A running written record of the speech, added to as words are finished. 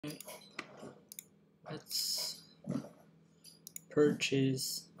Let's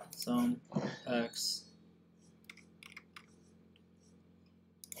purchase some packs.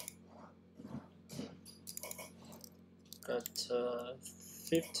 Got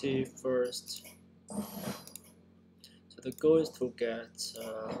 50 first. So the goal is to get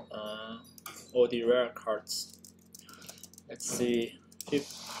all the rare cards. Let's see,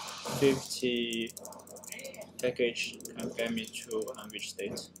 50 package can get me to which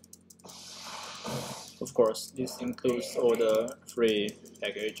state. Of course, this includes all the free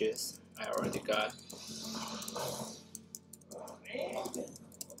packages I already got.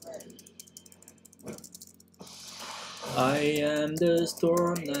 I am the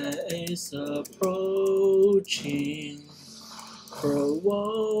storm that is approaching,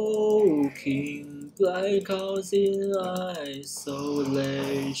 provoking black clouds in isolation.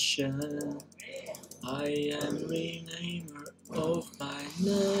 I am renamer of my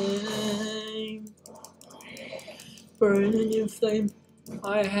name. Burning in flame,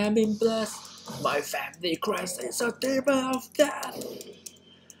 I have been blessed. My family Christ is a demon of death.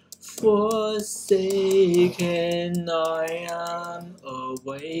 Forsaken, I am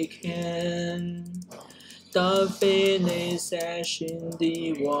awakened. The finish ashen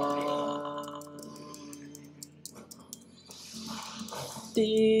divine.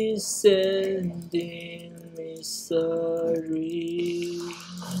 Descending misery.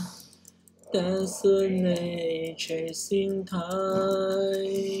 Destiny chasing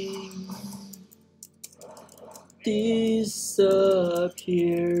time.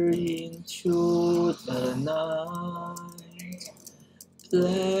 Disappear into the night.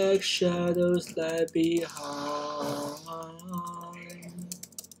 Black shadows left behind.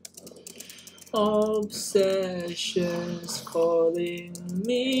 Obsessions calling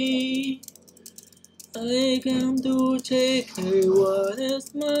me. I come to take what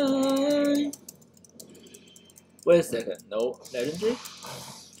is mine. Wait a second, no legendary?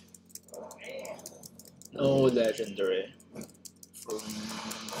 No legendary.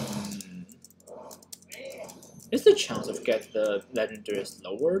 Is the chance of get the legendary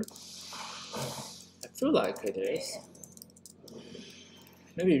lowered? I feel like it is.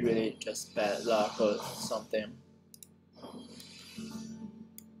 Maybe really just bad luck or something.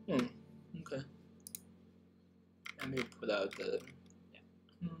 Okay. Let me put out the.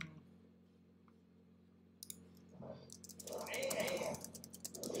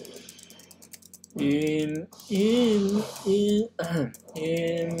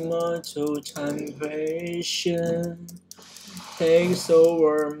 Immortal temptation takes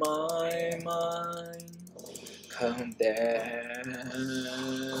over my mind, condemned,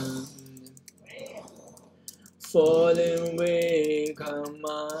 falling weak on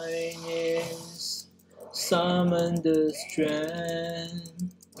my knees, summon the strength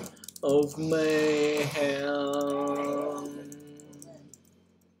of mayhem.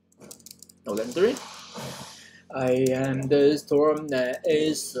 No legendary? I am the storm that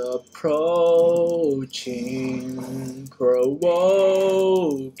is approaching,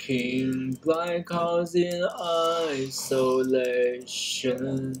 provoking blind clouds in isolation.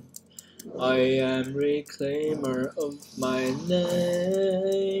 I am reclaimer of my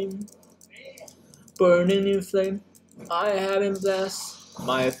name. Burning in flame, I have been blessed.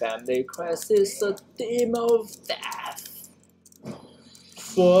 My family crest is a demon of death.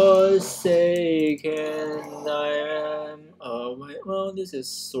 Forsaken, I am. Well, this is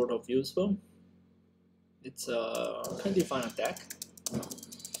sort of useful. It's can define a deck.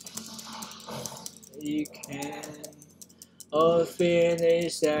 You can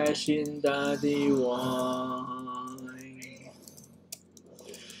finish ashin the divine,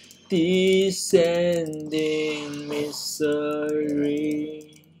 descending misery.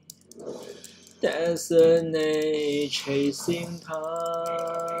 Destiny chasing time.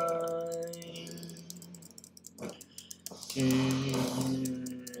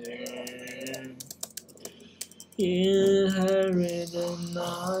 Inherit a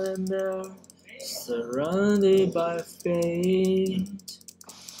nightmare, surrounded by fate,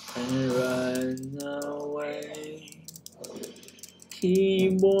 and run away.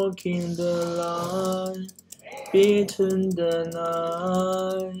 Keep walking the line between the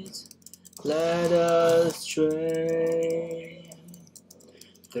night. Let us stray.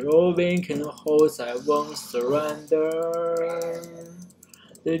 Through vacant halls I won't surrender.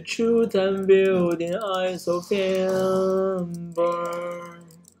 The truth unveiled in eyes of amber.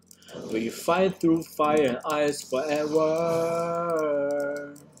 We fight through fire and ice forever.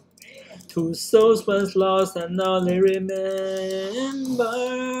 Two souls once lost and now they remember.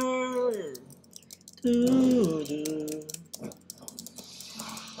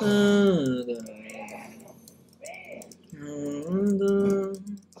 I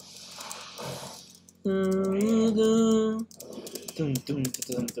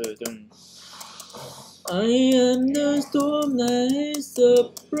am the storm that is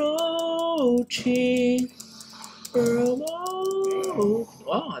approaching.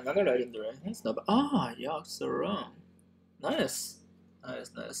 Wow, another legendary. That's not bad. Ah, Yaxaran. Nice.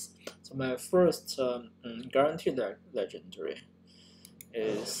 Nice. So my first guaranteed legendary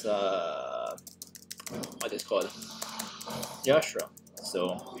is what is called Yashra.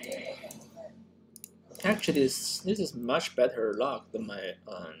 So actually, this is much better luck than my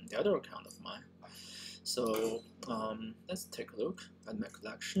the other account of mine. So let's take a look at my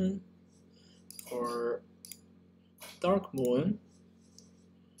collection. For Dark Moon,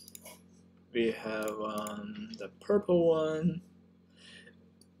 we have the purple one,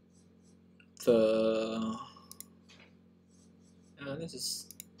 this is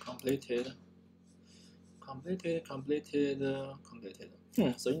completed.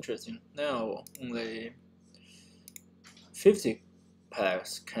 So interesting. Now only 50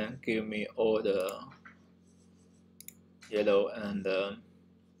 packs can give me all the yellow and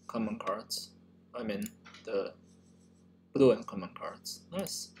common cards. I mean the blue and common cards.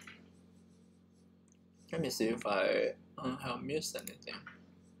 Nice. Let me see if I have missed anything.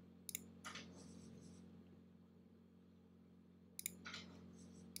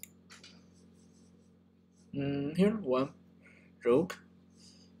 Here, one rogue.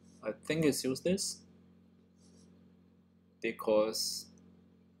 I think it's useless because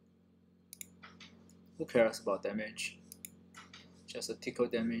who cares about damage? Just a tickle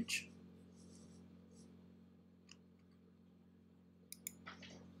damage.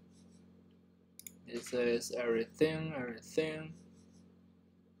 This is everything.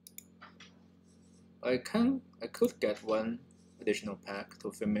 I could get one additional pack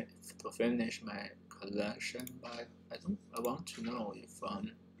to finish my collection, but I want to know if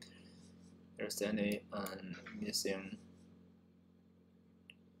there's any missing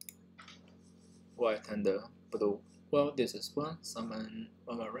white and blue. Well, this is one. Summon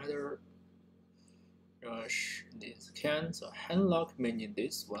one rather rush this can. So handlock may need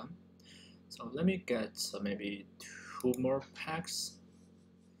this one. So let me get maybe 2 more packs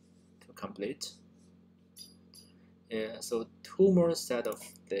to complete. Yeah, so 2 more set of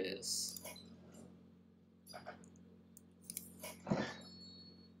this.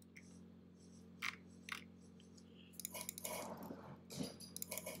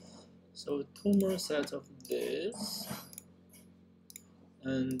 So 2 more sets of this,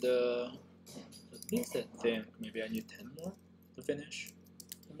 and this I think maybe I need 10 more to finish.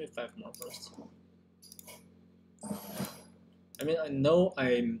 Maybe 5 more first. I mean, I know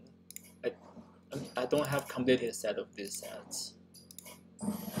I don't have completed set of these sets,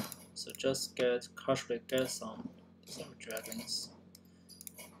 so just cautiously get some dragons.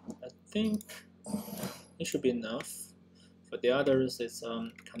 I think it should be enough. For the others, it's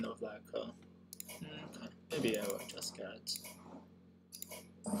kind of like maybe I will just get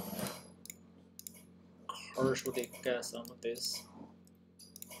cautiously get some of this,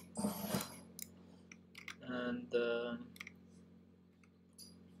 and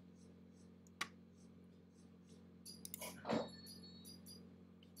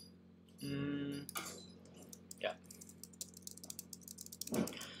yeah.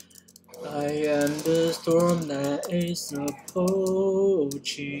 I am the storm that is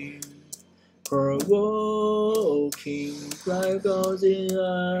approaching, provoking blackouts in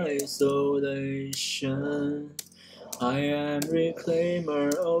isolation. I am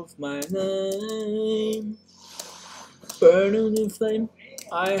reclaimer of my name, burning in flame.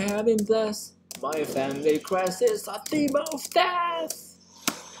 I have been blessed. My family crisis, a theme of death.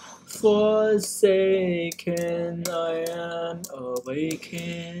 Forsaken, I am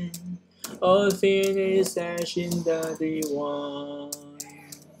awakened. All things in the divine,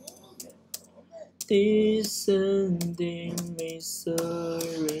 descending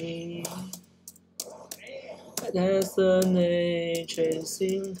misery. Destiny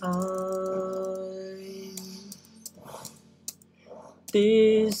chasing time,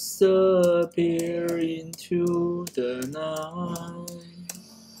 disappear into the night.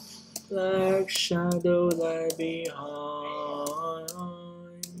 Black shadow lie behind.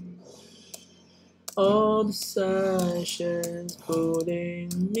 Obsessions pulling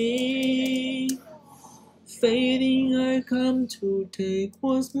me, fading. I come to take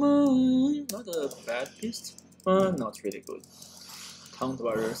what's mine. Not a bad beast, not really good. Count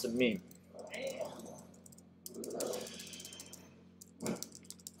warriors meme.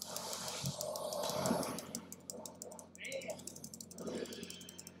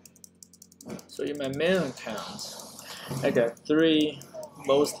 So in my main account, I got 3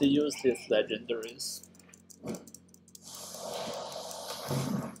 mostly useless legendaries.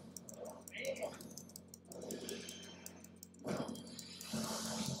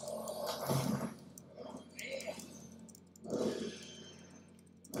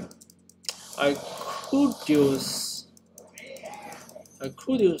 I could use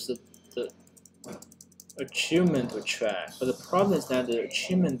the achievement to track, but the problem is that the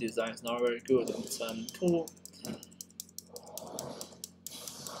achievement design is not very good.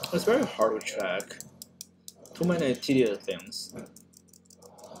 It's very hard to track. Too many tedious things.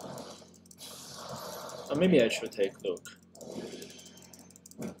 Or maybe I should take a look.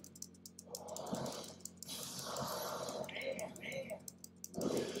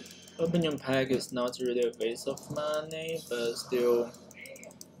 Opening pack is not really a waste of money, but still,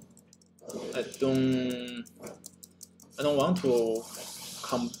 I don't want to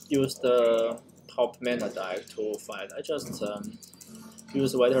use the top meta deck to fight. I just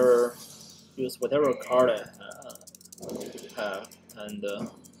use whatever card I have and do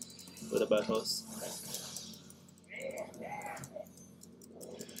the battles.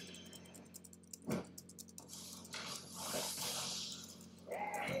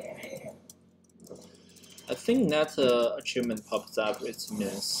 I think that achievement pops up, it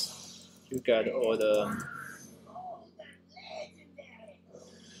means you get all the.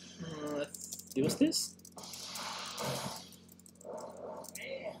 Let's use this.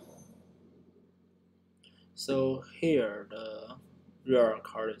 So here the rare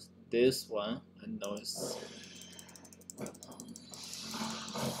card is this one. I know it's.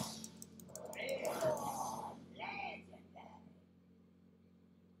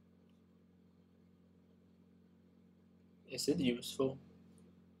 Is it useful?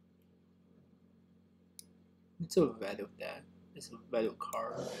 It's a value deck. It's a value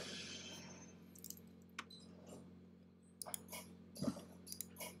card.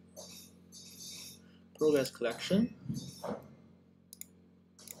 Progress collection.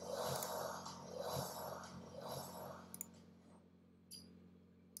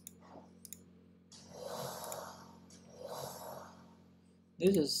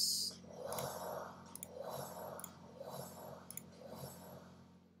 This is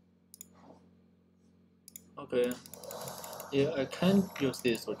okay. Yeah, I can use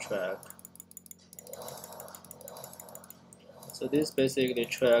this to track. So this basically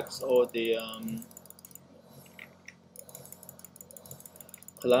tracks all the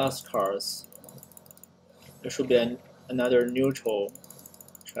class cards. There should be another neutral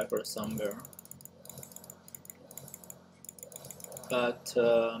tracker somewhere. But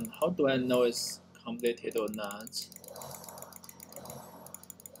how do I know it's completed or not?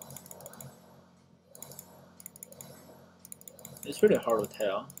 It's really hard to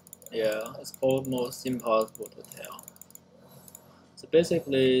tell. Yeah, it's almost impossible to tell. So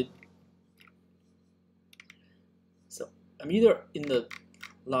basically, I'm either in the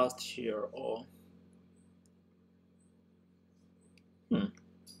last tier or what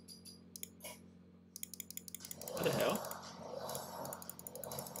the hell?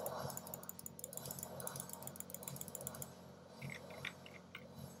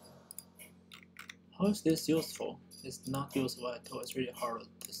 How is this useful? It's not useful at all. It's really hard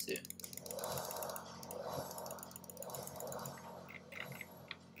to see.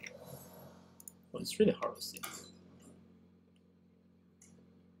 Well, it's really hard to see.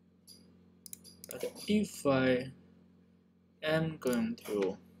 But if I am going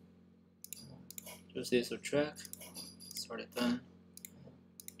to use this to track, start it done.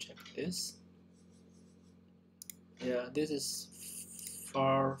 Check this. Yeah, this is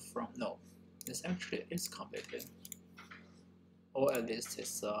far from no. This actually is completed, or at least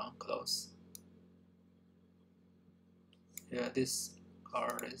it's close. Yeah, this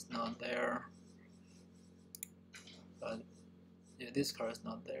card is not there, but yeah, this card is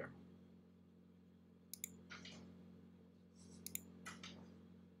not there.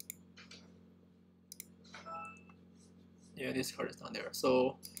 Yeah, this card is not there.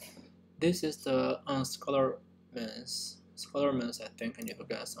 So this is the Scholarman's. Scholarman's, I think I need to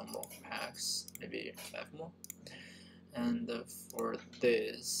get some more packs, maybe 5 more. And for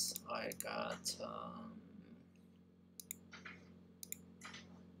this, I got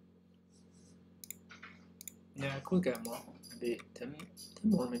yeah, I could get more, maybe 10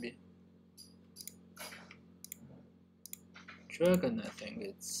 more, maybe. Dragon, I think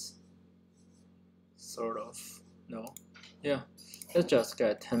it's sort of no. Yeah, let's just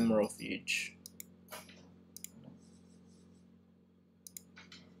get 10 more of each.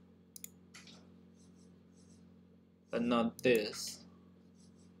 But not this.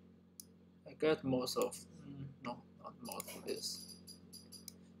 I get most of. No, not most of this.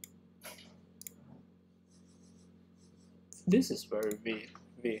 This is very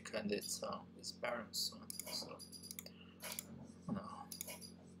weak, and it's balanced. So no.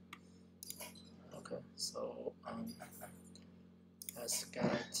 Okay, so let's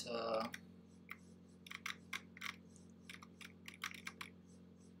get.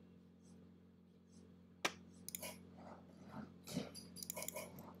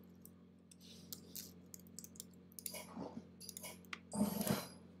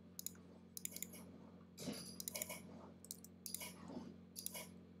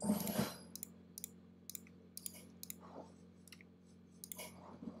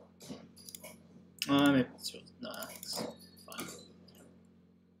 Maybe it's just, no, it's fine.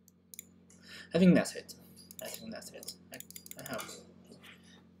 I think that's it. I have.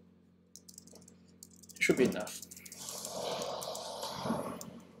 It should be enough.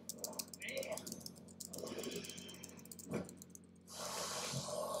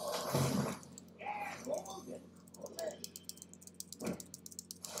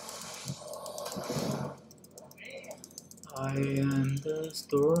 I am the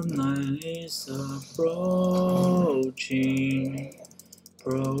storm night is approaching,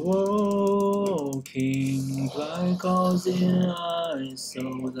 provoking by causing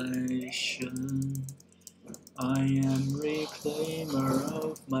isolation. I am reclaimer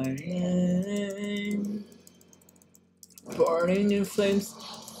of my name, burning in flames.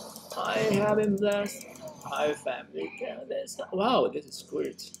 I have been blessed. My family can this. Wow, this is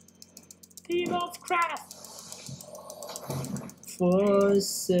great. Team of craft.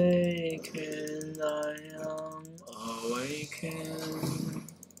 Forsaken, I am awakened.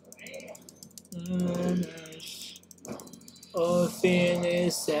 A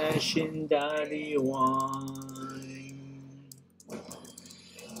finish session daddy wine.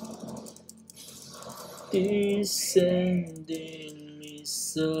 Descending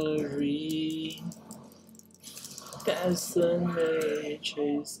misery. Destiny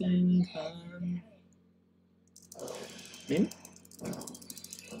chasing time. Meme?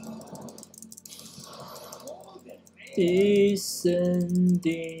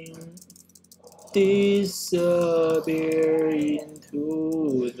 Descending, disappear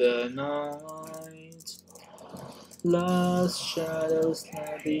into the night. Last shadows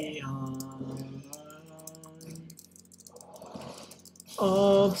left behind.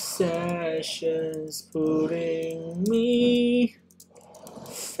 Obsessions pulling me,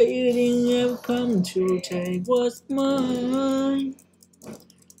 fading have come to take what's mine.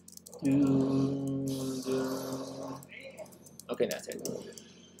 Okay, that's it.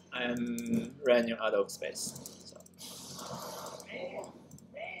 I'm running out of space, so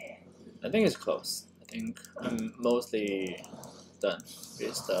I think it's close. I think I'm mostly done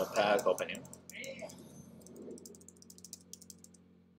with the pack opening.